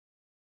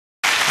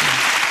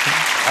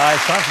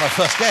It's time for my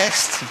first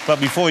guest, but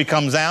before he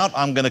comes out,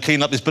 I'm going to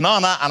clean up this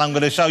banana and I'm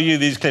going to show you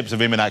these clips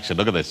of him in action.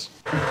 Look at this.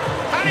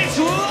 And it's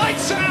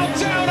lights out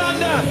down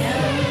under.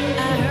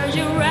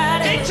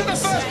 Into the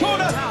first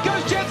corner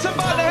goes Jenson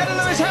Button ahead of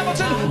Lewis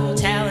Hamilton.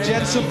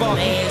 Jenson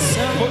Button,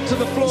 foot to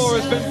the floor,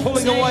 has been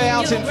pulling away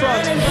out in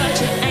front.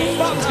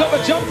 Button's got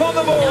the jump on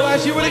the ball,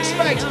 as you would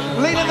expect,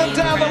 leading them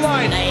down the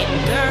line.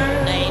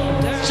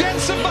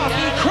 Jenson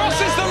Button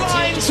crosses the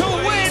line to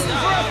win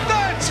for a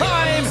third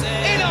time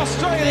in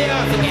Australia.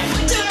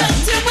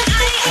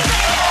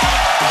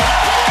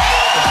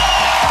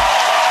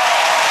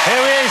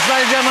 Here he is,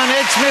 ladies and gentlemen,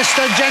 it's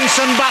Mr.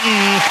 Jenson Button.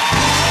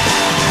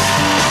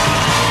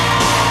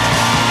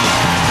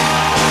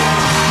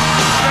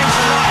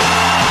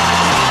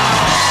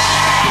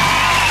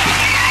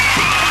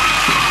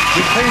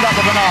 You cleaned up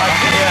the banana.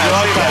 Yeah,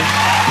 you're okay.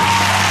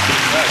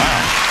 Wow.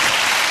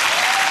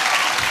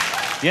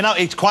 You know,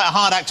 it's quite a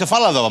hard act to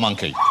follow, though, a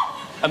monkey.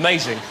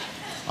 Amazing.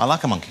 I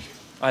like a monkey.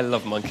 I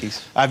love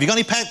monkeys. Have you got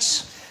any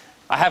pets?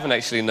 I haven't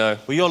actually, no.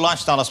 Well, your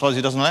lifestyle, I suppose,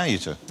 it doesn't allow you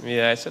to.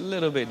 Yeah, it's a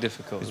little bit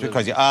difficult. It's a bit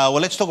crazy. Well,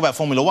 let's talk about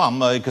Formula One,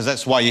 because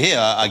that's why you're here,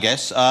 I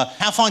guess.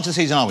 How far into the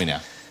season are we now?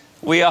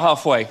 We are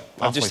halfway.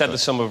 I've just had the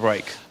summer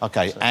break.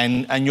 OK, so.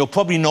 and you're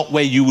probably not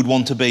where you would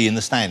want to be in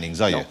the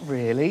standings, are you? Not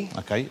really.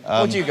 OK.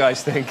 What do you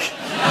guys think?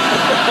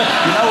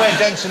 You know where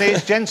Jenson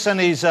is? Jenson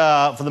is,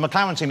 for the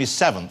McLaren team, is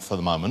 7th for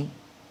the moment,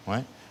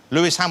 right?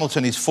 Lewis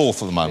Hamilton is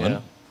 4th at the moment.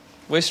 Yeah.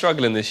 We're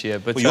struggling this year,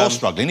 but... Well, you're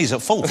struggling. He's at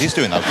 4th. He's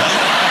doing OK.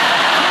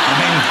 I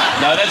mean...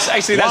 No, that's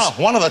actually...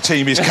 One of the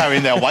team is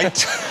carrying their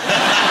weight.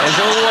 There's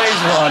always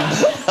one.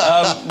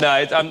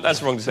 No,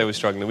 that's wrong to say we're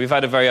struggling. We've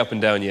had a very up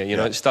and down year. You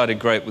know, it started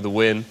great with a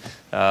win,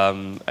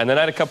 and then I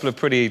had a couple of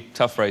pretty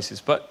tough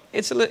races. But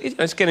it's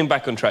it's getting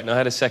back on track now. I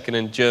had a second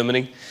in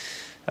Germany.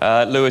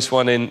 Lewis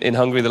won in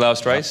Hungary the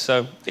last race.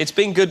 So it's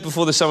been good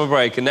before the summer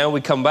break, and now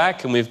we come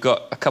back and we've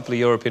got a couple of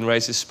European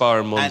races, Spa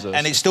and Monza.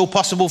 And it's still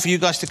possible for you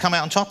guys to come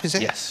out on top, is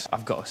it? Yes,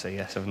 I've got to say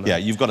yes, haven't I? Yeah,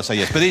 you've got to say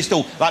yes. But it's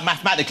still, like,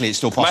 mathematically, it's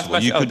still possible.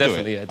 You could do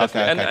it. Yeah,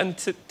 definitely. Okay. And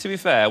to be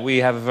fair, we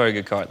have a very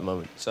good car at the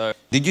moment. So.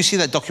 Did you see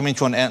that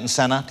documentary on Ayrton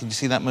Senna? Did you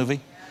see that movie?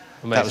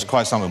 Amazing. That was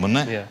quite something,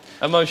 wasn't it? Yeah.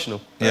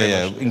 Emotional.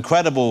 Yeah.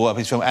 Incredible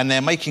piece of film. And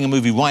they're making a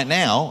movie right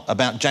now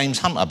about James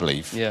Hunt, I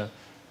believe. Yeah.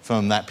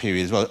 From that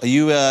period as well. Are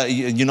you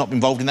you're not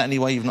involved in that in any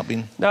way? You've not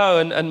been... No,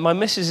 and my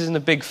missus isn't a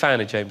big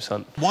fan of James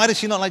Hunt. Why does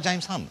she not like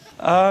James Hunt?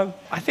 I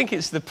think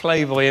it's the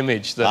Playboy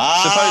image that...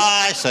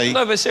 I see.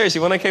 No, but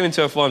seriously, when I came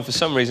into F1, for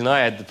some reason, I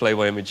had the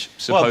Playboy image,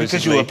 supposedly. Well,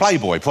 because you were a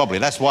Playboy, probably.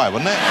 That's why,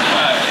 wasn't it?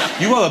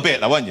 You were a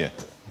bit, though, weren't you?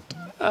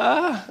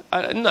 No.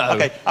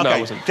 OK, no, I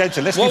wasn't.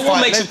 Jenson, let's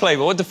what makes a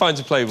Playboy? What defines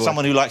a Playboy?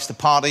 Someone who likes to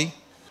party,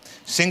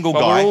 single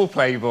well, guy... we're all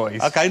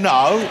Playboys. OK,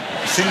 no.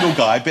 Single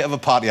guy, bit of a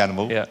party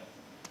animal. Yeah.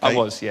 I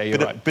was, yeah, you're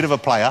right. Bit of a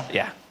player.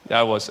 Yeah,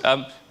 I was.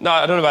 No,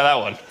 I don't know about that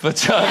one, but...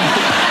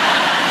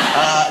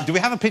 do we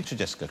have a picture,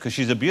 Jessica? Because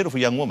she's a beautiful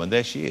young woman.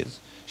 There she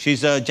is.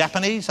 She's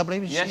Japanese, I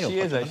believe. Yes, she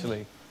is,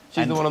 actually.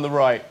 She's the one on the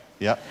right.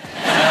 Yeah.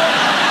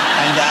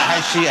 And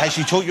has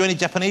she taught you any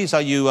Japanese? Do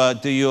you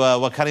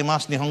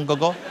wakarimasu nihongo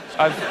go?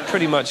 I've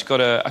pretty much got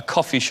a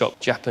coffee shop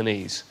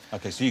Japanese.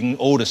 OK, so you can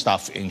order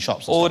stuff in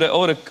shops and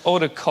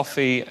order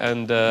coffee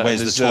and...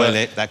 Where's the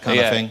toilet, that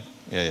kind of thing?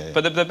 Yeah.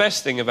 But the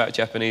best thing about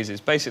Japanese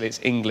is basically it's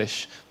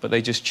English, but they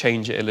just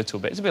change it a little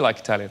bit. It's a bit like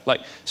Italian.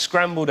 Like,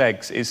 scrambled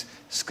eggs is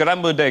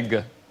scrambled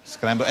egg.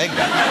 Scrambled egg?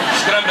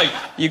 Scrambled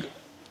egg.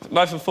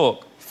 Knife and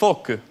fork.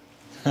 Fork.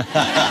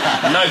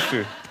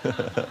 Knife.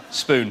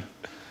 Spoon.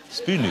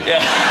 Spoon?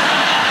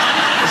 Yeah.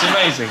 It's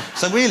amazing.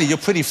 So really, you're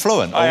pretty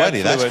fluent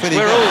already. That's pretty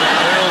good.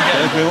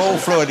 We're all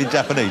fluent in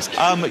Japanese.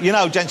 You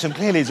know, Jenson,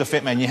 clearly as a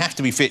fit man, you have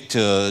to be fit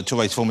to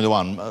race Formula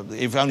One,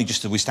 if only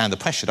just to withstand the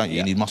pressure, don't you?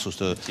 You need muscles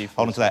to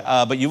hold on to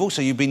that. But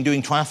you've been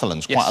doing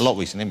triathlons quite a lot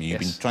recently, haven't you? You've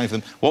been training for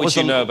them. Which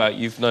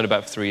you've known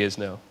about for 3 years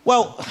now.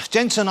 Well,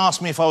 Jenson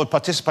asked me if I would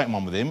participate in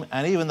one with him,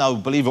 and even though,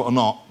 believe it or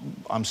not,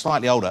 I'm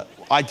slightly older,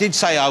 I did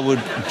say I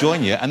would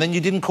join you, and then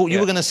you didn't call. You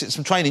were going to sit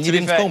some training. You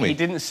didn't call me. He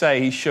didn't say.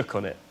 He shook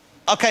on it.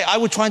 OK, I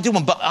would try and do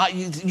one, but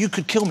you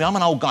could kill me. I'm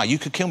an old guy. You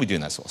could kill me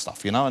doing that sort of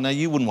stuff, you know? And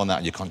you wouldn't want that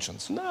on your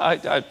conscience. No,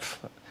 I'd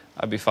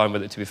be fine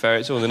with it, to be fair.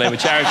 It's all in the name of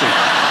charity.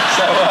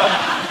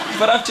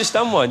 But I've just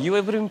done one. You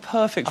would have been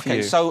perfect for you.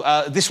 OK, so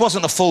this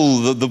wasn't a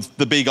full,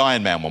 the big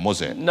Ironman one,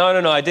 was it? No.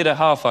 I did a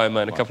half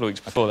Ironman a couple of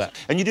weeks before that.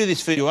 And you do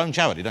this for your own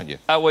charity, don't you?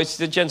 Well, it's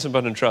the Jenson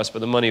Button Trust, but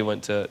the money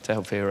went to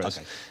Help for Heroes.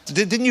 OK.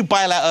 Didn't you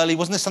bail out early?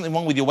 Wasn't there something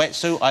wrong with your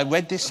wetsuit? I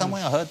read this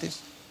somewhere. I heard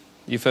this.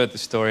 You've heard the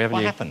story, haven't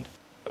you? What happened?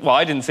 Well,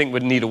 I didn't think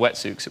we'd need a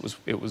wetsuit because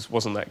it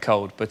wasn't that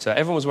cold, but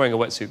everyone was wearing a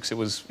wetsuit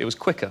because it was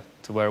quicker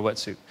to wear a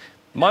wetsuit.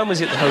 Mine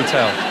was at the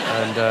hotel,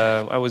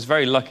 and I was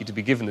very lucky to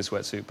be given this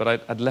wetsuit, but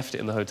I'd left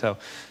it in the hotel.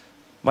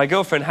 My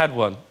girlfriend had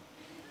one.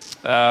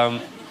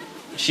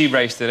 She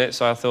raced in it,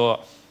 so I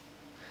thought,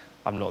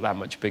 I'm not that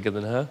much bigger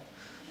than her.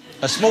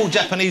 A small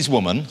Japanese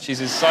woman?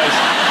 She's a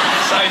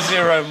size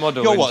 0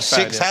 model. You're what,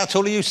 6? How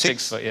tall are you?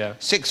 6 foot, yeah.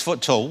 6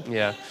 foot tall?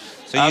 Yeah.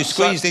 So you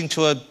squeezed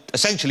into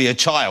essentially a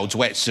child's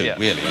wetsuit,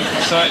 really.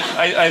 So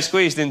I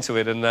squeezed into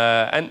it,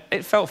 and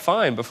it felt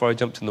fine before I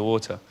jumped in the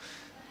water.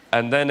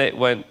 and then it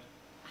went,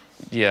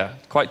 yeah,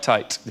 quite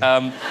tight,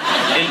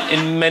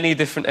 in many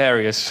different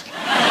areas.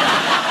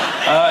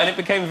 And it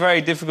became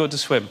very difficult to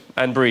swim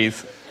and breathe.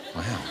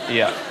 Wow.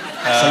 Yeah.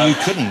 So you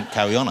couldn't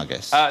carry on, I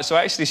guess? So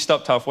I actually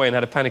stopped halfway and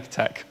had a panic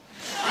attack.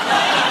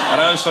 And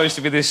I was supposed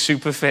to be this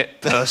super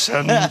fit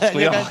person.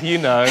 You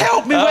know.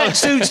 Help me,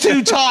 wetsuit's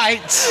too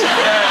tight!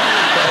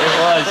 Yeah, it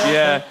was,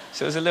 yeah.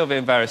 So it was a little bit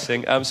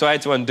embarrassing. So I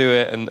had to undo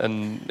it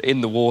and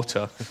in the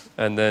water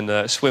and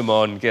then swim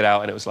on, get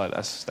out, and it was like,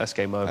 that's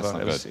game over. That's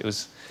not good. It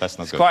was that's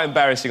not good. Quite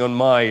embarrassing on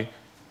my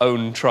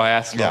own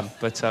triathlon, yeah.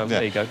 But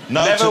there you go.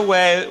 Never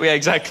wear... Yeah,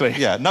 exactly.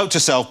 Yeah, note to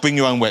self, bring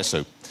your own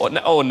wetsuit.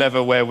 Or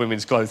never wear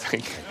women's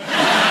clothing.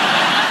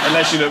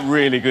 Unless you look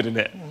really good in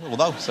it.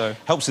 Although,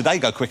 helps the day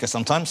go quicker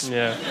sometimes.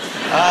 Yeah.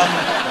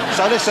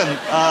 So listen,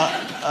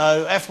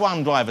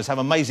 F1 drivers have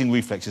amazing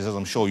reflexes, as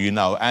I'm sure you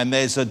know, and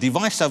there's a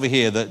device over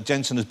here that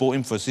Jenson has brought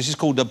in for us. This is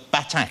called a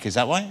BATAC, is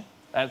that right?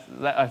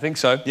 I think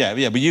so.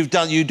 Yeah, but you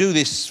do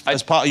this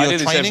as part of your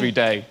training? I do this every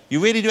day. You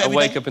really do it every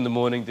day? I wake up in the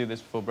morning, do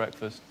this before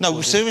breakfast.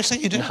 No, seriously,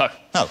 you do? No.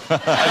 No.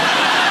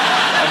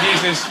 I've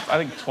used this, I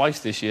think, twice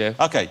this year.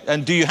 OK,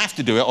 and do you have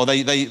to do it, or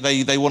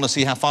they want to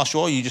see how fast you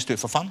are, or you just do it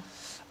for fun?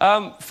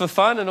 For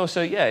fun, and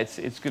also, yeah,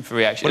 it's good for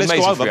reaction. Well,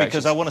 let's go over,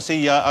 because I want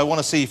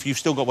to see if you've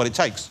still got what it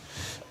takes.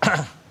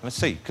 Let's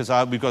see, because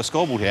we've got a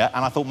scoreboard here,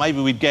 and I thought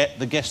maybe we'd get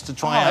the guests to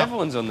try out.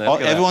 Everyone's on there.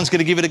 Everyone's going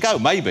to give it a go,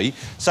 maybe.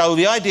 So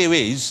the idea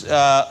is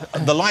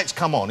the lights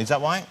come on, is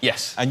that right?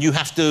 Yes. And you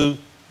have to...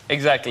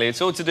 Exactly.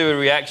 It's all to do with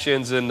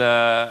reactions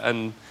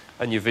and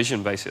your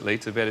vision, basically,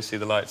 to be able to see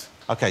the lights.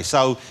 OK,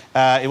 so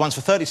it runs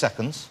for 30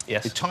 seconds.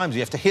 Yes. It times,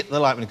 you have to hit the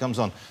light when it comes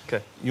on.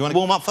 OK. You want to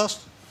warm up first?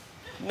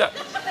 No.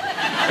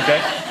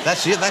 OK.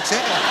 That's it, that's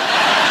it.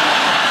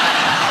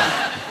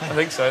 I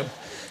think so.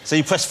 So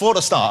you press 4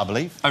 to start, I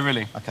believe. Oh,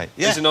 really? OK.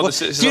 Yeah. Do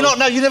you not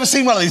know? You've never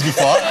seen one of these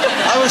before?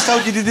 I always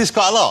told you did this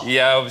quite a lot.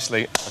 Yeah,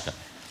 obviously. OK.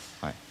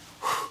 Right.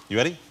 You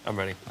ready? I'm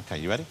ready. OK,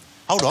 you ready?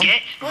 Hold on.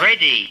 Get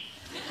ready.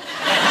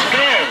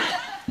 Go.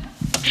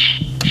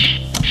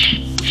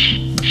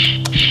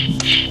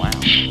 Wow.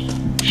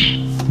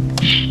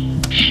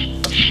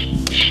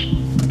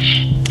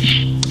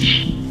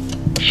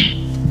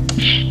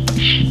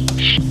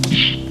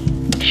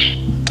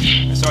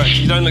 Sorry,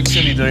 you don't look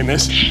silly doing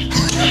this.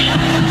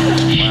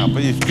 Wow,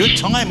 but you've good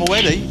time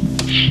already.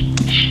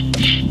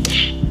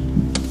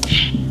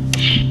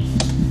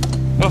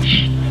 Oh.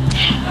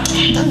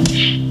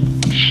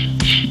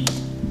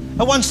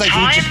 At one stage,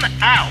 Time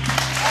out.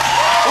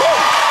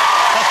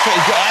 That's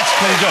pretty good. That's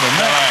pretty good, isn't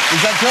it?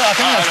 Is that good? I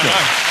think that's good.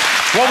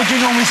 What would you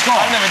normally score?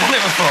 I've never done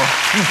it before.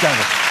 You've done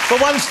it.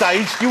 But one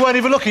stage, you weren't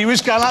even looking. You were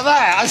just going like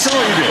that. I saw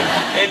what you did.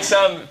 It's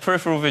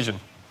peripheral vision.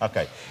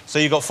 OK. So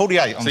you got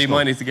 48 on So you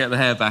might need to get the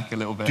hair back a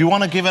little bit. Do you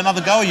want to give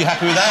another go? Are you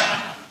happy with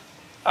that?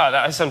 Oh,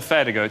 that's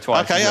unfair to go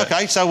twice. OK,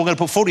 OK. So we're going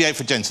to put 48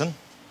 for Jenson.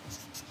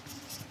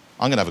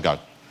 I'm going to have a go.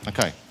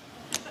 OK.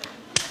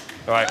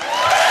 All right.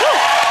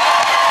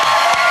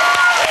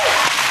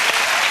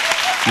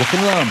 Look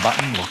and learn,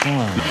 Button. Look and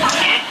learn.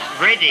 Get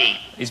ready.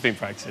 He's been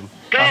practicing.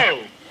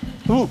 Go.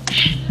 Ooh.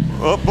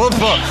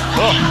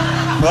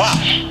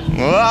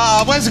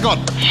 Where's it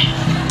gone?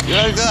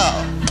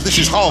 This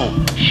is whole.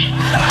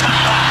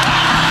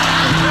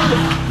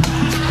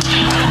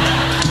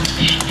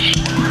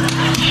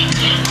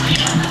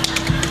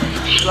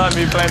 Like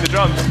me playing the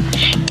drums.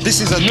 This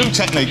is a new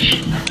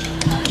technique.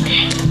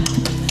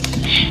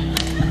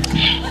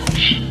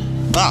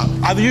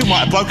 You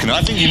might have broken it.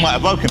 I think you might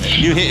have broken it.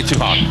 You hit it too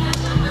hard.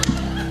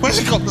 Where's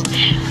it gone?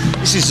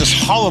 This is just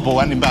horrible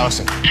and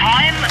embarrassing.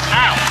 Time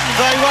out.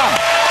 Very well.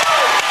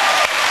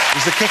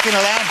 Is the kicking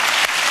allowed?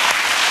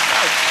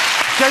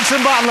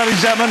 Jenson Button,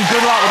 ladies and gentlemen.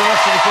 Good luck with the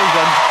rest of the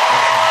season.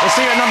 We'll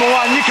see you at number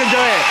 1. You can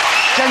do it.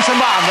 Jenson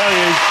Button, there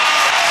he is.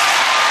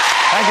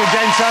 Thank you,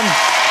 Jenson.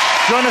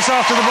 Join us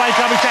after the break.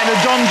 I'll be taking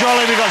to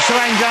Joly. We've got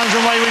Suranne Jones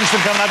and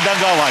Winstone coming up.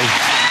 Don't go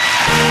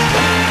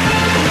away.